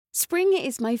Spring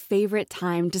is my favorite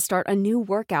time to start a new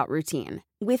workout routine.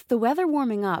 With the weather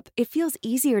warming up, it feels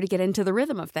easier to get into the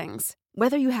rhythm of things.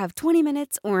 Whether you have 20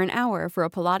 minutes or an hour for a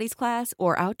Pilates class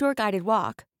or outdoor guided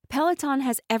walk, Peloton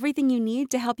has everything you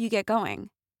need to help you get going.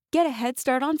 Get a head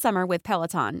start on summer with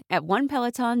Peloton at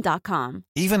onepeloton.com.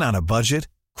 Even on a budget,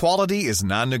 quality is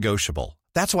non-negotiable.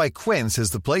 That's why Quince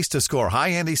is the place to score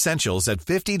high-end essentials at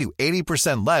 50 to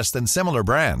 80% less than similar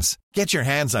brands. Get your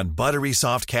hands on buttery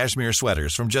soft cashmere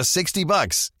sweaters from just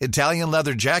 $60, Italian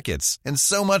leather jackets, and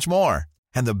so much more.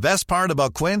 And the best part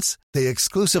about Quince, they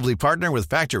exclusively partner with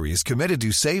factories committed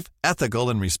to safe, ethical,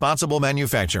 and responsible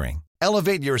manufacturing.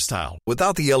 Elevate your style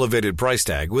without the elevated price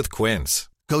tag with Quince.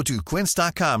 Go to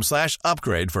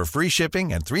quince.com/upgrade for free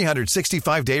shipping and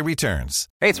 365-day returns.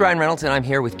 Hey, it's Ryan Reynolds, and I'm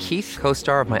here with Keith,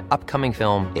 co-star of my upcoming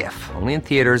film, If, only in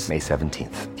theaters May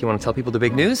 17th. Do you want to tell people the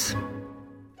big news?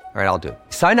 All right, I'll do it.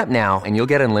 Sign up now and you'll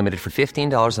get unlimited for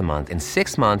 $15 a month and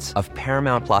 6 months of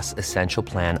Paramount Plus Essential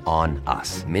Plan on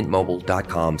us.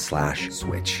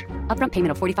 MintMobile.com/switch. Upfront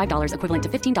payment of $45 equivalent to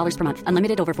 $15 per month.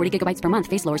 Unlimited over 40 gigabytes per month.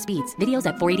 Face lower speeds. Videos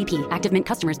at 480p. Active Mint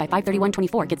customers by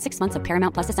 531.24 get 6 months of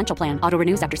Paramount Plus Essential Plan. Auto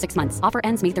renews after 6 months. Offer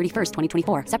ends May 31st,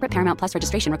 2024. Separate Paramount Plus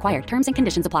registration required. Terms and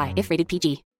conditions apply if rated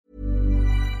PG.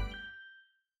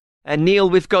 And Neil,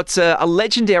 we've got a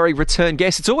legendary return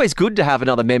guest. It's always good to have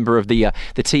another member of the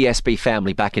TSB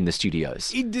family back in the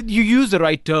studios. You use the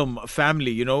right term, family.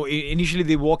 You know, initially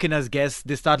they walk in as guests,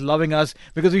 they start loving us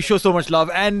because we show so much love,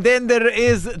 and then there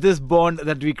is this bond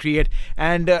that we create,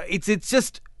 and it's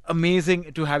just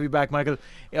amazing to have you back, Michael.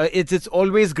 It's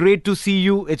always great to see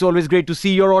you. It's always great to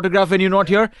see your autograph when you're not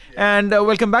here. And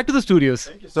welcome back to the studios.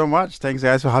 Thank you so much. Thanks,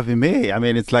 guys, for having me. I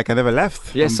mean, it's like I never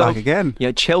left. Yeah, I'm back again. You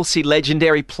know, Chelsea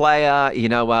legendary player. You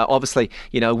know, obviously,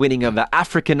 you know, winning of the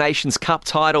African Nations Cup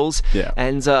titles. Yeah.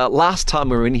 And last time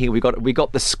we were in here, we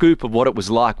got the scoop of what it was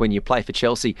like when you play for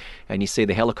Chelsea and you see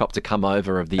the helicopter come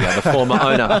over of the former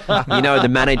owner. You know, the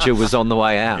manager was on the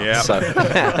way out. Yeah. So,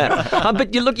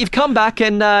 but you've come back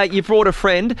and you've brought a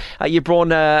friend. You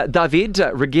brought David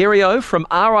Ruggiero from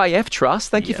RIF Trust.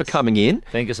 Thank you for coming in.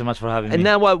 Thank you so much for having me. And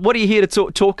now, what are you here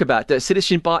to talk about?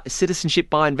 Citizenship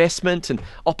by investment and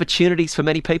opportunities for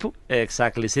many people?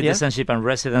 Exactly. Citizenship and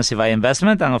residency by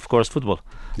investment, and of course, football.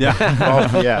 Yeah.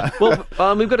 Oh, yeah. Well,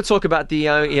 we've got to talk about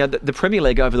the Premier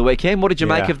League over the weekend. What did you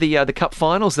make of the cup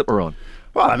finals that were on?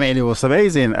 Well, I mean, it was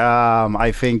amazing.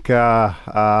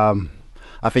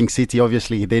 I think City,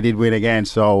 obviously, they did win again.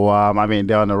 So, I mean,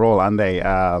 they're on a roll, and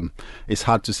it's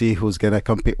hard to see who's going to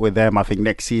compete with them. I think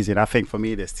next season, for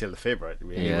me, they're still the favourite,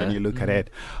 really, when you look at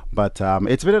it. But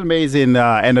it's been an amazing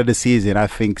end of the season. I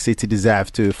think City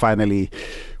deserve to finally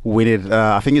win it.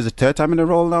 I think it's the third time in a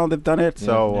row now they've done it.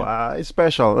 So, it's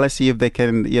special. Let's see if they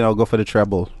can, go for the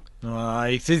treble.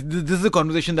 This is a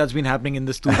conversation that's been happening in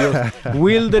the studios.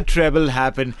 Will the treble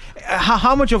happen?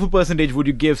 How much of a percentage would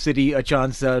you give City a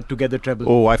chance to get the treble?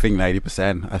 Oh, I think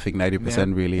 90%. I think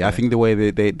 90% really. Yeah. I think the way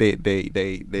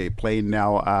they play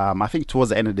now. I think towards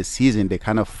the end of the season they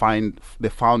kind of found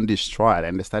this stride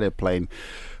and they started playing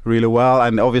really well,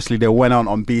 and obviously they went on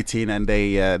unbeaten, and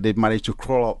they managed to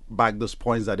crawl back those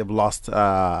points that they've lost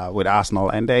with Arsenal,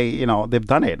 and they've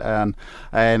done it. And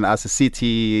as a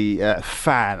City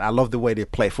fan, I love the way they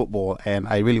play football, and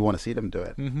I really want to see them do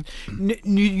it.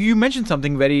 Mm-hmm. You mentioned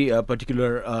something very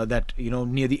particular that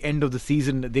near the end of the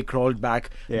season they crawled back.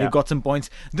 They got some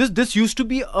points. This used to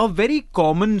be a very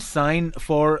common sign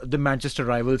for the Manchester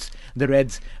rivals, the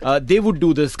Reds. They would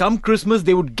do this. Come Christmas,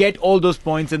 they would get all those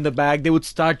points in the bag. They would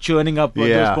start churning up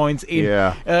those points in.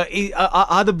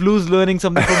 Are the Blues learning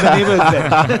something from the neighbours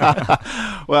then?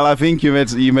 Well, I think you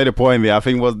made a point there. I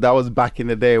think that was back in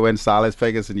the day when Sir Alex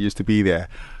Ferguson used to be there.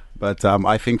 But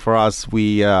I think for us,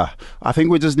 I think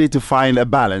we just need to find a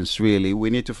balance. Really,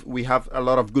 we have a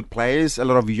lot of good players, a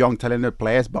lot of young, talented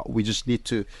players, but we just need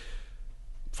to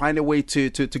find a way to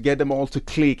get them all to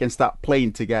click and start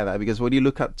playing together. Because when you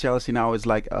look at Chelsea now, it's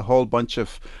like a whole bunch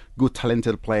of good,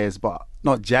 talented players, but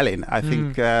not gelling. I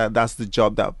think that's the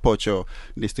job that Pocho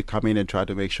needs to come in and try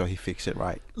to make sure he fixes it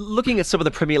right. Looking at some of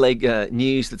the Premier League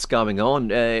news that's going on,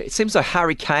 it seems like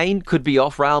Harry Kane could be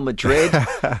off Real Madrid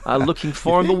looking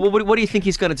for him. But what do you think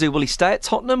he's going to do? Will he stay at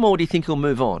Tottenham, or do you think he'll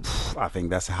move on? I think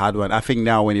that's a hard one. I think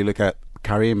now when you look at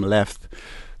Karim left,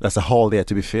 there's a hole there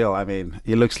to be filled. I mean,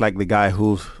 he looks like the guy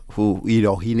who he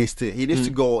needs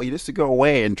to go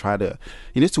away and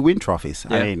he needs to win trophies.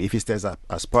 I mean, if he stays at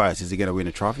Spurs, is he going to win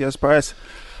a trophy at Spurs?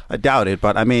 I doubt it,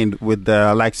 but I mean, with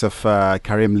the likes of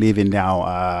Karim leaving now,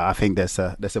 I think there's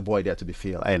a void there to be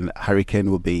filled, and Harry Kane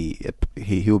will be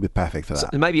he will be perfect for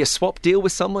that. So maybe a swap deal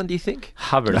with someone, do you think?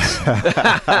 Havertz.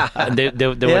 they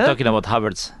were talking about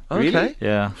Havertz. Okay. Really?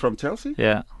 Yeah. From Chelsea?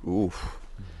 Yeah. Oof.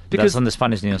 That's on the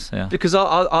Spanish news. Yeah. Because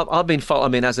I've been following. I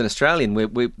mean, as an Australian,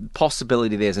 we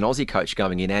possibility there's an Aussie coach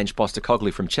going in, Ange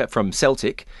Postecoglou from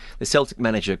Celtic. The Celtic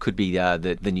manager could be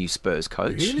the new Spurs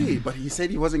coach. Really? But he said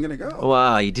he wasn't going to go.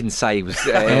 Well, he didn't say he was.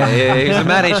 He was a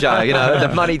manager.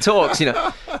 The money talks.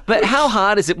 But how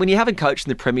hard is it when you haven't coached in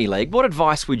the Premier League? What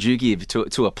advice would you give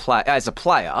to a player as a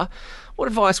player? What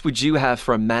advice would you have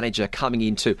for a manager coming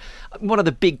into one of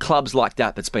the big clubs like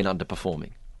that's been underperforming?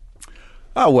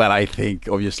 Oh, well, I think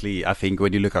when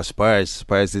you look at Spurs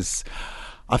is,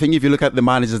 I think if you look at the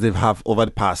managers they've had over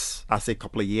the past, I say,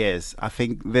 couple of years, I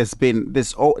think there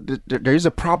is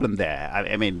a problem there.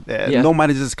 I mean, no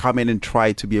managers come in and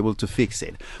try to be able to fix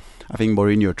it. I think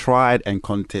Mourinho tried and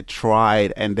Conte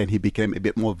tried, and then he became a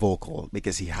bit more vocal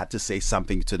because he had to say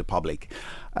something to the public,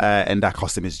 and that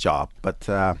cost him his job. But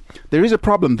there is a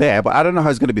problem there, but I don't know how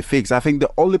it's going to be fixed. I think the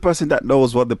only person that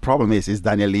knows what the problem is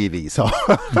Daniel Levy. So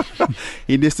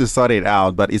he needs to sort it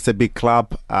out. But it's a big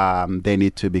club. They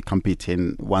need to be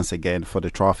competing once again for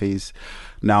the trophies.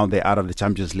 Now they're out of the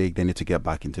Champions League. They need to get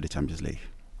back into the Champions League.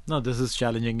 No, this is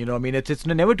challenging. I mean, it's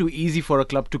never too easy for a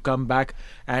club to come back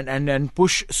and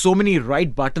push so many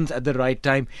right buttons at the right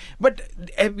time. But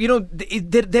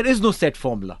there is no set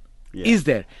formula. Yeah. Is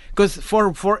there? Because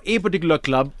for a particular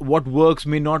club, what works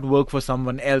may not work for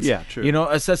someone else. Yeah,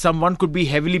 true. Someone could be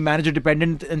heavily manager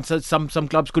dependent, and some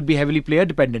clubs could be heavily player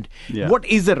dependent. Yeah. What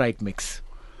is the right mix?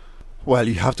 Well,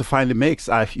 you have to find the mix.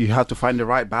 You have to find the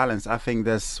right balance. I think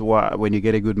that's when you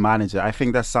get a good manager. I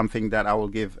think that's something that I will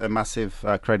give a massive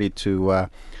credit to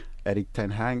Erik ten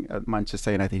Hag at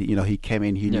Manchester United. He came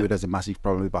in, he knew it was a massive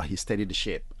problem, but he steadied the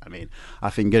ship. I mean,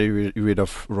 I think getting rid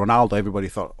of Ronaldo, everybody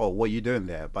thought, oh, what are you doing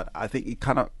there? But I think it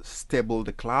kind of stabilized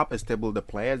the club and stabilized the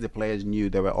players. The players knew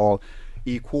they were all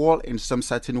equal in some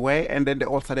certain way, and then they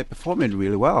all started performing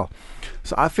really well.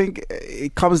 So I think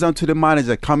it comes down to the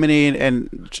manager coming in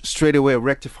and straight away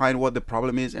rectifying what the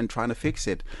problem is and trying to fix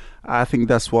it. I think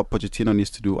that's what Pochettino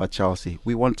needs to do at Chelsea.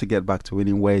 We want to get back to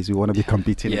winning ways. We want to be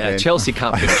competing again. Chelsea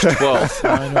can't finish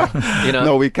 12th.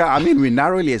 No, we can't. I mean, we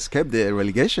narrowly escaped the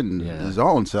relegation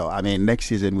zone. So I mean, next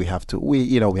season we have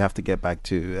to get back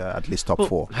to at least top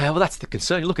 4. Well, that's the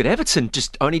concern. Look at Everton,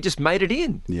 just made it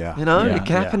in. Yeah, it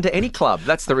can happen to any club.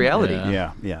 That's the reality.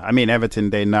 Yeah. I mean,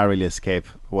 Everton, they narrowly escaped.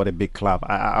 What a big club.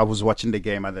 I was watching the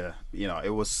game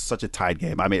it was such a tight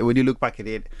game. I mean, when you look back at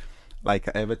it, like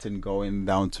Everton going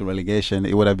down to relegation,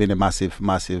 it would have been a massive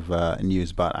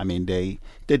news. But I mean, they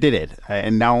did it,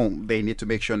 and now they need to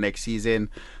make sure next season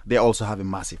they also have a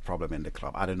massive problem in the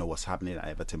club. I don't know what's happening at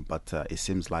Everton, but it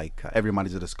seems like every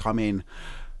manager that's come in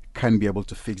can be able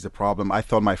to fix the problem. I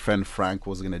thought my friend Frank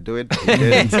was going to do it. He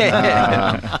didn't.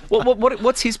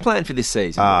 What's his plan for this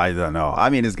season? I don't know. I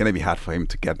mean, it's going to be hard for him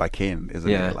to get back in,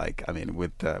 isn't it? Like, I mean,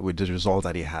 with the result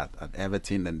that he had at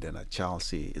Everton and then at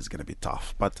Chelsea, it's going to be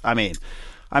tough. But I mean,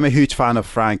 I'm a huge fan of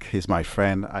Frank. He's my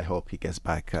friend. I hope he gets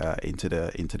back into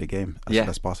the game as soon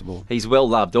as possible. He's well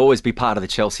loved. Always be part of the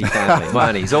Chelsea family,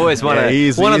 won't he? He's always one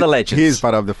of the legends. He's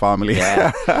part of the family.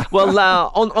 Yeah. Well,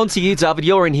 on to you, David.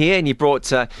 You're in here, and you brought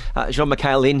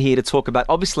Jean-Mikel in here to talk about,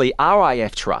 obviously,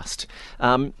 RIF Trust.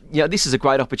 This is a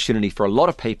great opportunity for a lot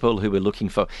of people who are looking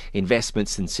for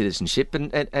investments and citizenship.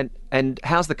 And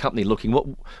how's the company looking?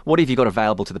 What have you got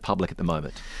available to the public at the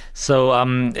moment? So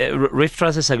RIF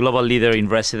Trust is a global leader in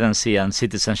residency and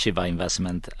citizenship by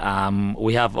investment.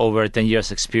 We have over 10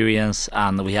 years experience,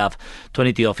 and we have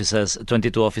 22 offices.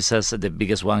 The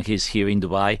biggest one is here in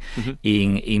Dubai,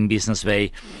 in Business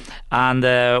Bay. And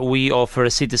we offer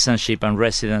citizenship and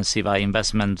residency by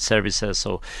investment services.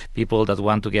 So people that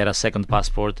want to get a second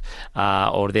passport,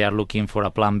 or they are looking for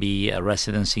a Plan B, a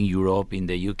residence in Europe, in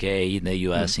the UK, in the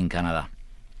US, in Canada.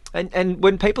 And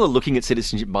when people are looking at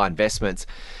citizenship by investments,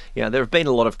 there have been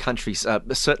a lot of countries,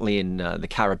 certainly in the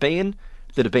Caribbean,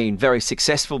 that have been very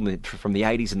successful from the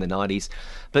 80s and the 90s.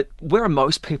 But where are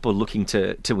most people looking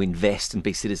to invest and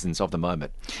be citizens of the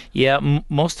moment? Yeah,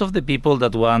 most of the people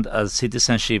that want a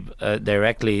citizenship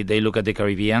directly, they look at the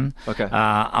Caribbean. Okay.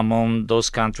 Among those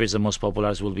countries, the most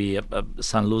popular will be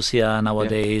St. Lucia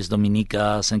nowadays,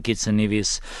 Dominica, St. Kitts and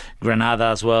Nevis, Grenada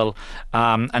as well.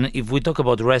 And if we talk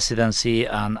about residency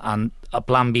and a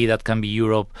Plan B that can be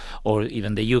Europe or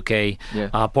even the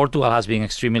UK, Portugal has been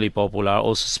extremely popular,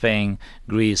 also Spain,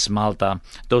 Greece, Malta.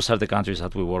 Those are the countries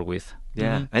that we work with.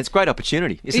 Yeah, and it's a great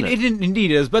opportunity, isn't it? It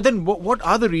indeed is. But then what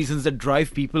are the reasons that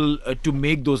drive people to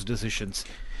make those decisions?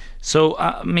 So,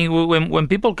 I mean, when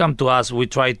people come to us, we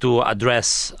try to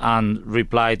address and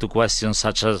reply to questions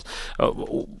such as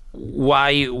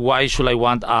why should I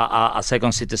want a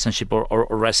second citizenship or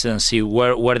residency,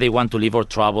 where they want to live or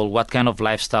travel, what kind of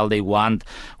lifestyle they want,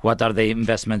 what are their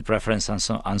investment preferences,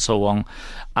 and so on.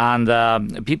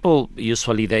 And people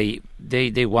usually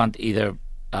they want either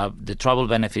the travel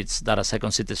benefits that a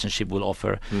second citizenship will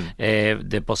offer,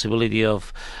 the possibility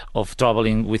of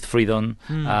traveling with freedom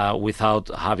without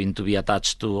having to be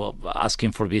attached to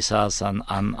asking for visas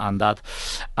and that,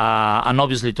 and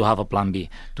obviously to have a plan B,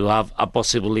 to have a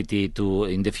possibility to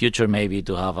in the future maybe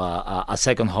to have a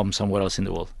second home somewhere else in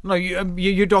the world. No,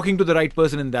 you're talking to the right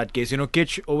person in that case.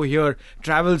 Kitch over here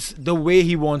travels the way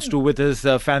he wants to with his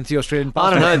fancy Australian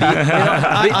passport. I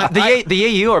don't know. The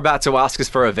EU are about to ask us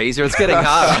for a visa. It's getting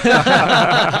hard.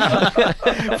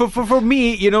 For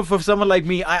me, for someone like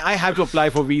me, I have to apply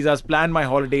for visas, plan my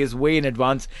holidays way in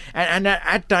advance, and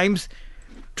at times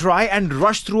try and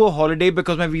rush through a holiday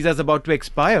because my visa is about to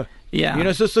expire.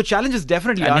 Yeah. So challenges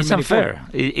definitely and are. It's unfair.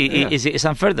 It's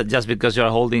unfair that just because you're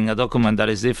holding a document that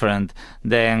is different,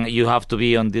 then you have to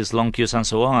be on these long queues and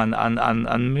so on.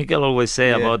 And Mikel always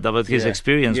say about his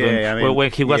experience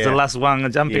when he was the last one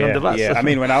jumping on the bus. Yeah, I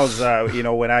mean, when I was,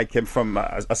 when I came from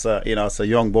as a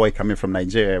young boy coming from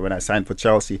Nigeria, when I signed for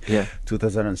Chelsea,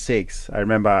 2006, I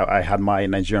remember I had my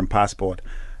Nigerian passport,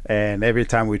 and every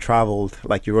time we traveled,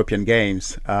 like European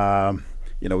games.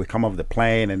 We come off the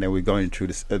plane and then we're going through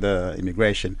the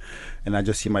immigration, and I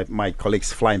just see my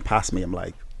colleagues flying past me. I'm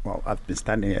like, well, I've been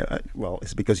standing here. Well,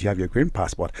 it's because you have your green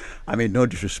passport. I mean, no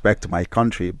disrespect to my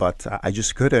country, but I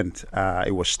just couldn't.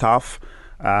 It was tough.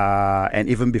 And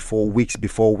even weeks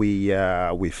before we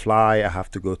fly, I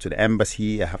have to go to the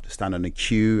embassy. I have to stand on a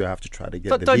queue. I have to try to get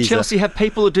the visa. Don't Chelsea have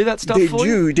people who do that stuff for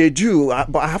you? They do.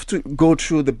 But I have to go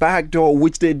through the back door,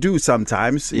 which they do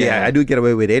sometimes. Yeah, I do get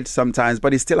away with it sometimes,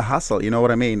 but it's still a hassle. You know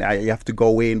what I mean? You have to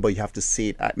go in, but you have to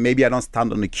sit. Maybe I don't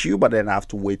stand on the queue, but then I have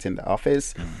to wait in the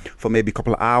office for maybe a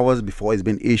couple of hours before it's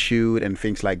been issued and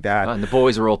things like that. And the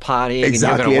boys are all partying.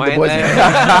 Exactly. And you're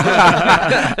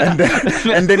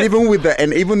and then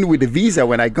even with the visa,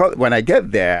 when I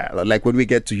get there, like when we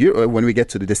get to Europe, when we get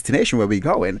to the destination where we're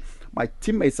going, my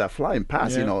teammates are flying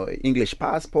past, English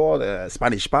passport,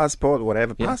 Spanish passport,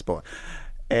 whatever passport.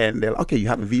 And they're like, okay, you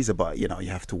have a visa, but you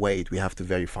have to wait. We have to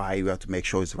verify. We have to make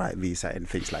sure it's the right visa and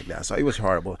things like that. So it was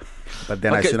horrible. But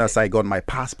then as soon as I got my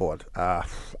passport,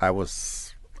 I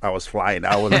was flying.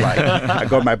 I was like, I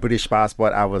got my British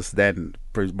passport. I was then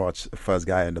pretty much the first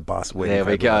guy on the bus waiting. There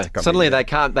we go. Suddenly they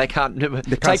can't take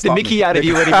the Mickey me out of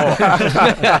you anymore.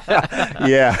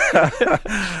 Yeah.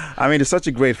 I mean, it's such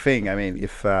a great thing. I mean,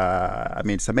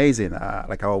 it's amazing.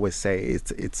 Like I always say,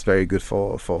 it's very good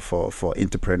for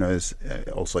entrepreneurs,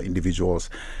 also individuals.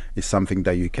 It's something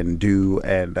that you can do,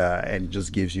 and it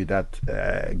just gives you that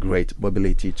great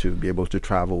mobility to be able to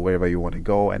travel wherever you want to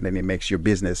go, and then it makes your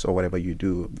business or whatever you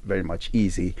do very much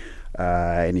easy.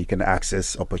 And you can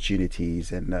access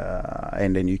opportunities, and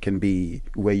then you can be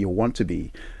where you want to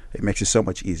be. It makes it so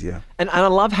much easier. And I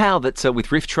love how that with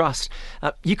Rift Trust,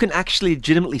 you can actually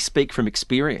legitimately speak from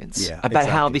experience about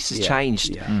how this has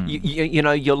changed. Yeah.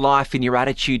 Your life and your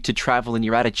attitude to travel and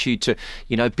your attitude to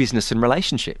business and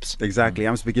relationships. Exactly.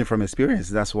 I'm speaking from experience.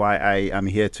 That's why I am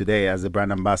here today as a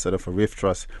brand ambassador for Rift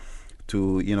Trust,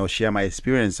 to share my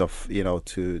experience of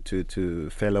to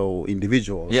fellow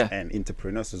individuals and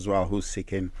entrepreneurs as well who's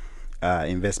seeking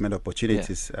investment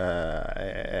opportunities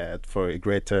for a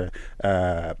greater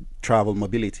travel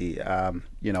mobility.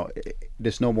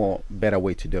 There's no more better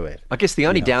way to do it. I guess the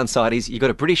only downside is you got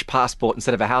a British passport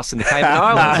instead of a house in the Cayman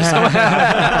Islands.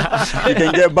 You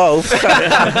can get both,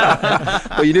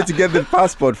 but you need to get the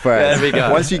passport first. There we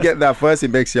go. Once you get that first,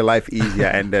 it makes your life easier,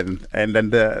 and then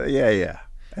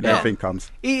everything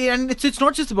comes. And it's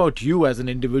not just about you as an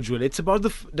individual. It's about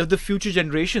the future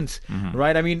generations,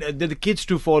 right? I mean, the kids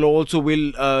to follow also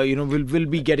will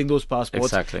be getting those passports.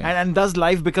 Exactly. And thus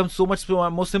life becomes so much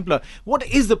more simpler. What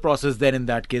is the process then in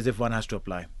that case if one has to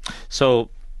apply?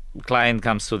 So, client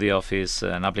comes to the office,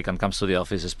 an applicant comes to the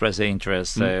office, express their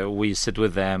interest. We sit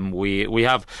with them. We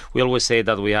always say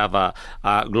that we have a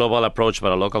global approach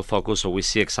but a local focus, so we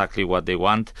see exactly what they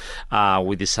want.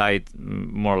 We decide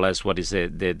more or less what is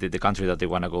the country that they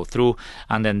want to go through,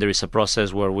 and then there is a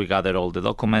process where we gather all the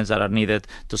documents that are needed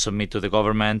to submit to the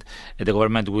government. The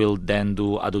government will then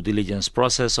do a due diligence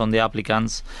process on the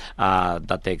applicants.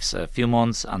 That takes a few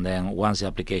months, and then once the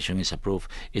application is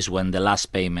approved is when the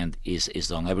last payment is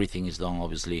done. everything is done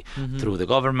obviously through the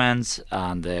governments,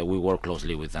 and we work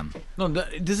closely with them. No,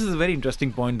 this is a very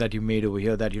interesting point that you made over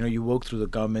here, that you work through the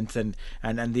governments and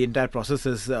the entire process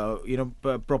is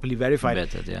properly verified.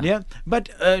 Vetted, yeah. But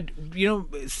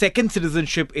second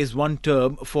citizenship is one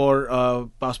term for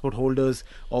passport holders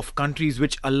of countries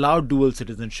which allow dual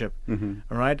citizenship.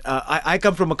 All right, I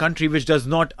come from a country which does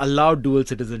not allow dual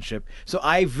citizenship, so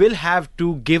I will have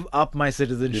to give up my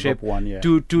citizenship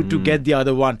to get the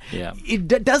other one.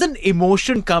 Doesn't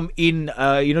emotion come in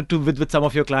with some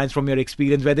of your clients from your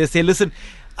experience, where they say, listen,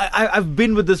 I've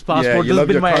been with this passport. This has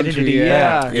been my identity.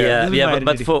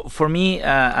 But for me,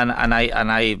 and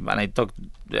I talk.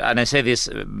 And I say this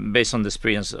based on the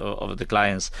experience of the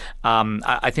clients.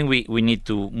 I think we need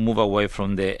to move away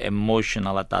from the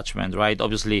emotional attachment, right?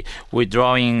 Obviously,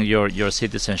 withdrawing your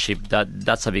citizenship,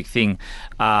 that's a big thing.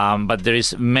 But there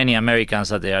is many Americans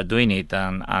that they are doing it,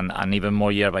 and even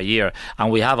more year by year.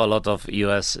 And we have a lot of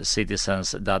U.S.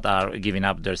 citizens that are giving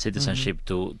up their citizenship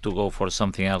to go for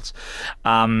something else.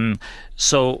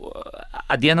 So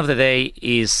at the end of the day,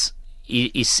 is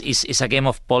a game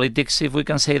of politics, if we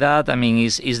can say that. I mean,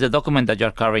 is the document that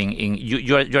you're carrying in,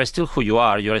 you're still who you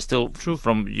are. You're still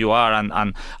from you are,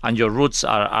 and your roots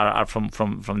are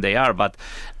from they are. But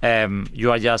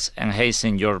you are just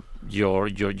enhancing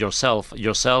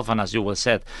yourself, and as you well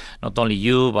said, not only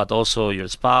you but also your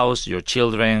spouse, your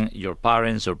children, your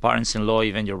parents-in-law,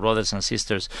 even your brothers and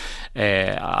sisters.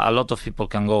 A lot of people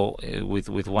can go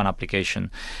with one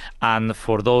application, and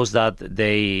for those that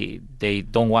they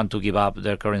don't want to give up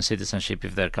their current citizenship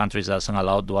if their country doesn't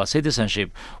allow dual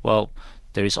citizenship, well,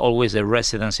 there is always the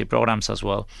residency programs as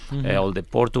well, all the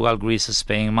Portugal, Greece,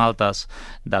 Spain, Maltas,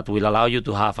 that will allow you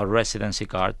to have a residency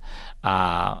card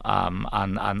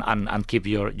and keep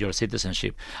your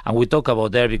citizenship. And we talk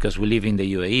about there because we live in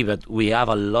the UAE, but we have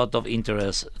a lot of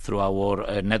interest through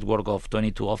our network of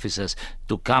 22 offices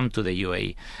to come to the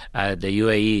UAE. The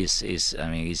UAE is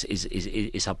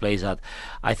a place that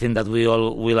I think that we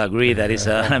all will agree that is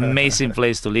an amazing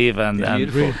place to live. And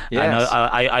beautiful. Yes.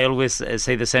 I always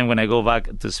say the same when I go back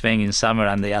to Spain in summer,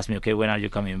 and they ask me, okay, when are you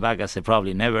coming back? I say,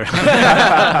 probably never.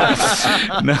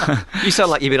 No. You sound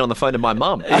like you've been on the phone to my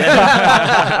mum.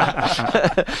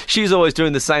 She's always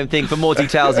doing the same thing. For more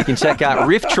details, you can check out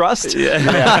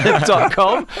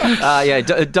rifftrust.com.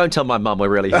 Don't tell my mum we're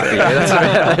really happy.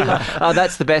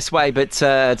 That's the best way. But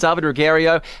David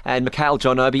Ruggiero and Mikel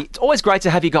Johnobi, it's always great to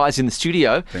have you guys in the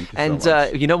studio. Thank you and so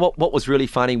much. You know what was really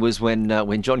funny was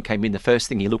when John came in, the first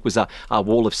thing he looked was a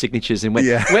wall of signatures and went,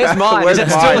 where's mine? Is it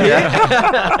still here?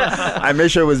 I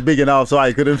made sure it was big enough so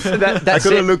I couldn't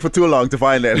look for too long to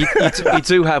find it. You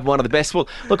do have one of the best. Well,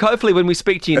 look, hopefully when we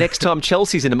speak to you next time,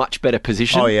 Chelsea's in a much better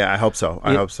position. Oh yeah, I hope so.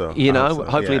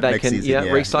 Hopefully they can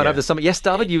re-sign over the summer. Yes,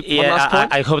 David, one last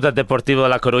point? I hope that Deportivo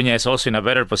La Coruña is also in a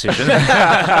better position.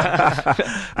 I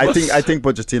think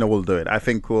Pochettino will do it. I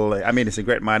think he's a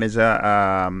great manager.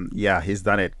 He's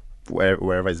done it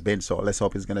wherever he's been, so let's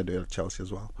hope he's going to do it at Chelsea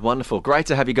as well. Wonderful. Great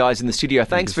to have you guys in the studio.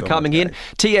 Thanks for coming in.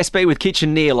 TSB with Kitch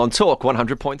and Neil on Talk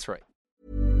 100.3.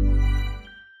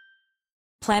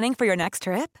 Planning for your next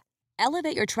trip?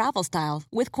 Elevate your travel style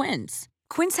with Quince.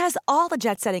 Quince has all the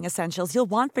jet-setting essentials you'll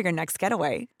want for your next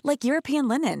getaway, like European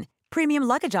linen, premium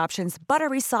luggage options,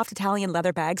 buttery soft Italian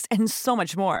leather bags, and so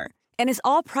much more. And is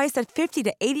all priced at 50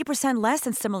 to 80% less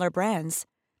than similar brands.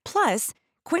 Plus,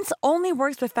 Quince only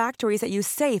works with factories that use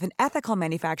safe and ethical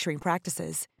manufacturing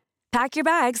practices. Pack your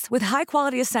bags with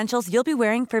high-quality essentials you'll be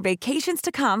wearing for vacations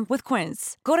to come with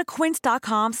Quince. Go to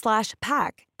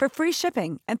quince.com/pack for free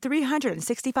shipping and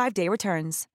 365-day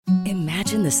returns.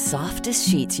 Imagine the softest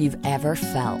sheets you've ever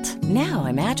felt. Now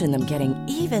imagine them getting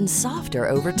even softer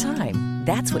over time.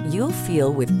 That's what you'll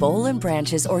feel with Boll &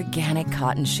 Branch's organic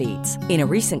cotton sheets. In a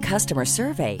recent customer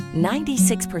survey,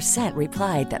 96%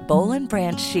 replied that Boll &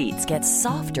 Branch sheets get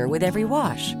softer with every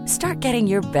wash. Start getting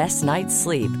your best night's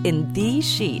sleep in these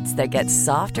sheets that get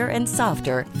softer and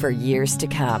softer for years to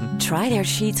come. Try their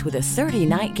sheets with a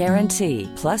 30-night guarantee.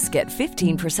 Plus, get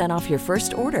 15% off your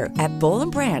first order at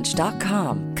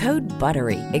bollandbranch.com. Code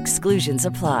BUTTERY. Exclusions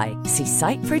apply. See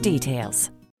site for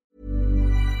details.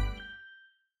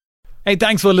 Hey,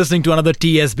 thanks for listening to another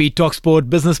TSB TalkSport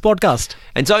Business Podcast.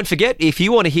 And don't forget, if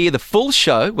you want to hear the full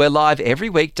show, we're live every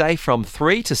weekday from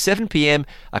 3 to 7 p.m.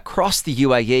 across the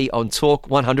UAE on Talk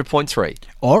 100.3.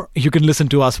 Or you can listen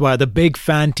to us via the Big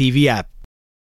Fan TV app.